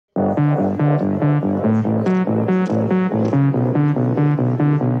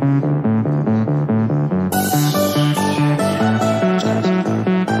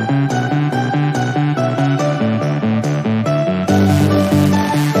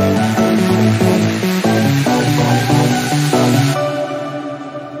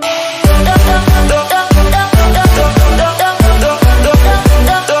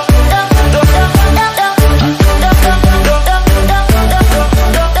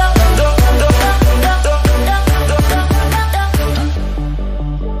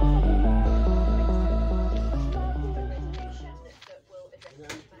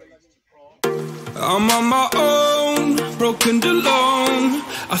I'm on my own, broken and alone.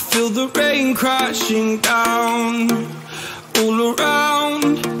 I feel the rain crashing down all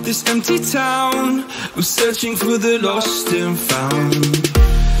around this empty town. I'm searching for the lost and found,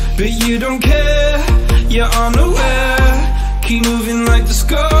 but you don't care, you're unaware. Keep moving like the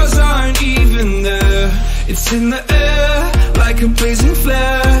scars aren't even there. It's in the air like a blazing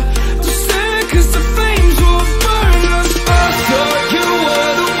flare. Just stare, 'cause the flames will burn us. I thought you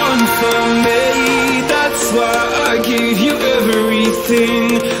were the one for me. That's why I gave you everything.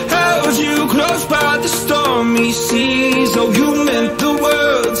 Held you close by the stormy seas. Oh, you meant the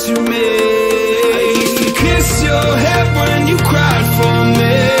world to me. I used to kiss your head when you cried for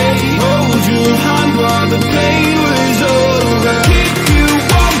me. Hold your hand while the pain was over. Keep you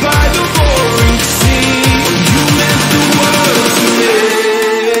warm by the roaring sea. Oh, you meant the world to me.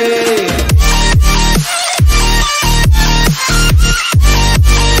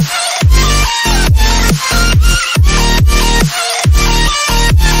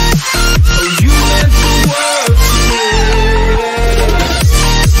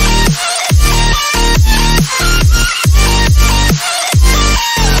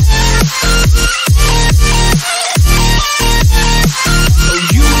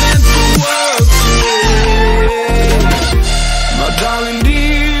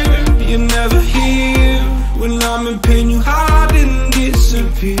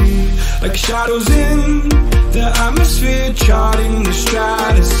 Like shadows in the atmosphere, charting the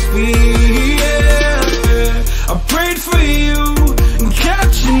stratosphere. Yeah. I prayed for you and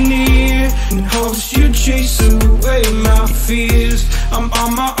kept you near, in hopes you'd chase away my fears. I'm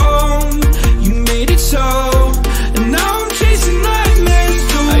on my own, you made it so, and now I'm chasing nightmares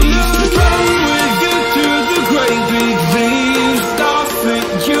too. I used to run with you through the great big leaves, laugh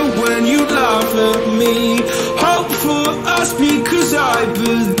at you when you laugh at me. Hope for us because I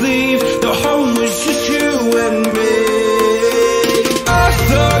believe the home was just you and me. I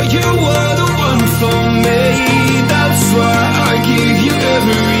thought you were the one for me. That's why I gave you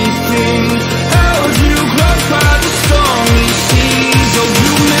everything. Held you close by the stormy seas. Oh,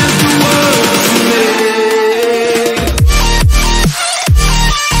 you meant the world to me.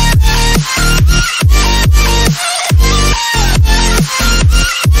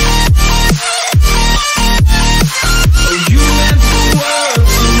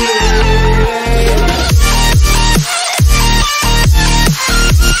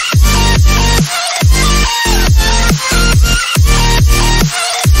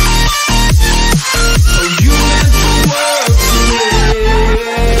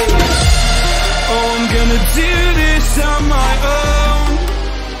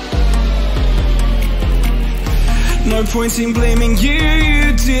 No point in blaming you,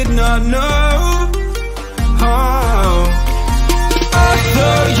 you did not know. Oh, I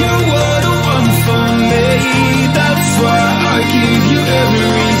thought you were the one for me. That's why I gave you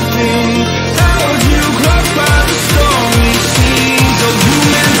everything. Held you close by the stormy seas. Oh, you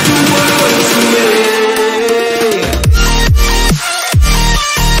meant the world to me.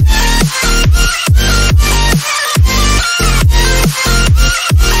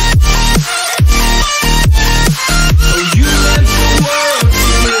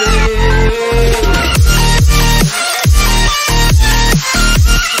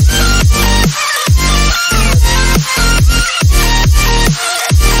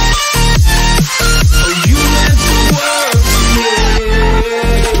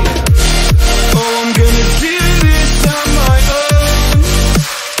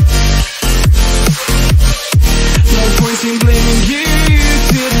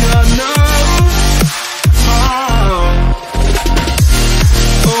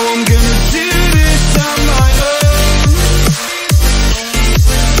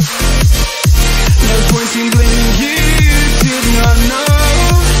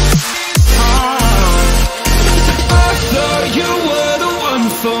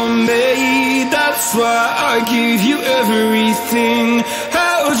 That's why I gave you everything.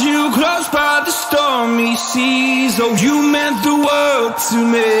 Held you close by the stormy seas. Oh, you meant the world to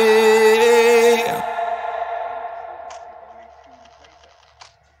me.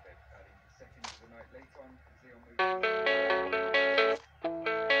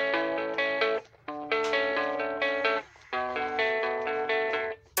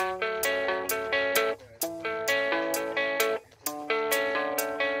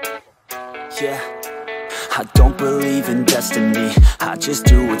 Yeah, I don't believe in destiny, I just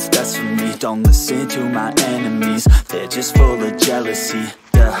do what's best for me. Don't listen to my enemies, they're just full of jealousy.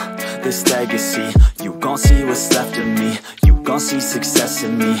 Yeah, this legacy, you gon' see what's left of me. You gon' see success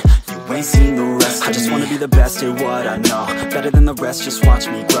in me, you ain't seen the rest of me. I just wanna be the best at what I know, better than the rest, just watch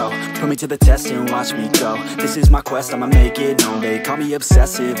me grow. Put me to the test and watch me go. This is my quest, I'ma make it known. They call me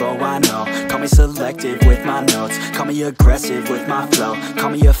obsessive, oh I know. Call me selective with my notes, call me aggressive with my flow, call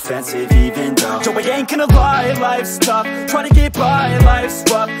me offensive even though Joe, I ain't gonna lie, life's tough. Try to get by, life's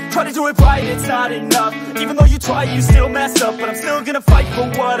rough. Try to do it right, it's not enough. Even though you try, you still mess up. But I'm still gonna fight for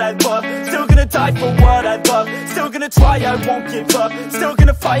what I love, still gonna die for what I love, still gonna try, I won't give up, still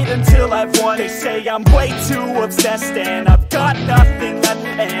gonna fight until I've won. They say I'm way too obsessed and I've got nothing left,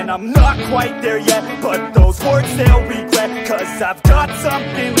 and I'm not quite there yet, but those words they'll regret, cause I've got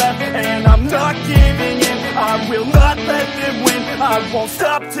something left and I'm not giving in. I will not let them win, I won't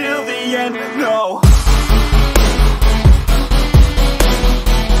stop till the end, no.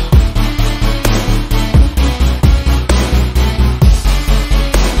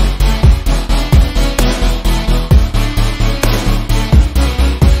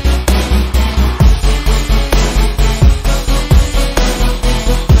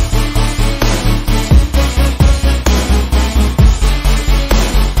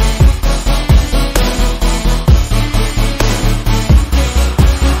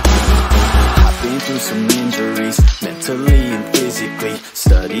 Some injuries, mentally and physically.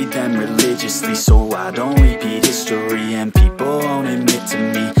 Studied them religiously so I don't repeat history. And people won't admit to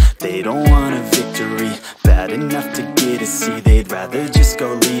me they don't want a victory bad enough to get a C. They'd rather just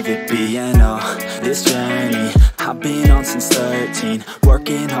go leave it be. And oh, this journey I've been on since 13,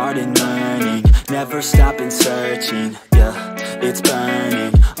 working hard and learning, never stopping searching. Yeah, it's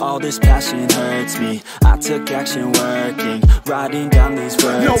burning, all this passion hurts me. I took action working, writing down these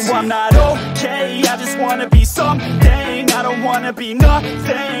words. No, I'm not okay, I just wanna be something. I don't wanna be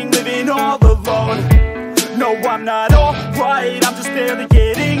nothing, living all alone. No, I'm not alright, I'm just barely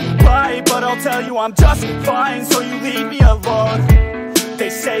getting by. But I'll tell you I'm just fine, so you leave me alone. They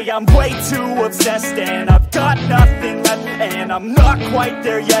say I'm way too obsessed and I've got nothing left, and I'm not quite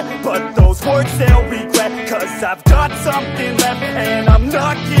there yet, but those words they'll regret, cause I've got something left and I'm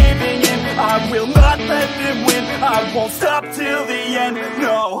not giving in. I will not let them win, I won't stop till the end,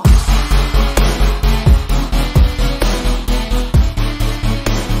 no.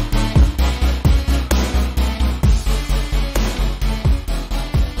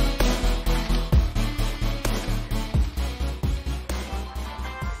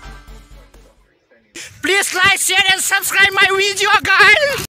 Please like, share and subscribe my video, guys!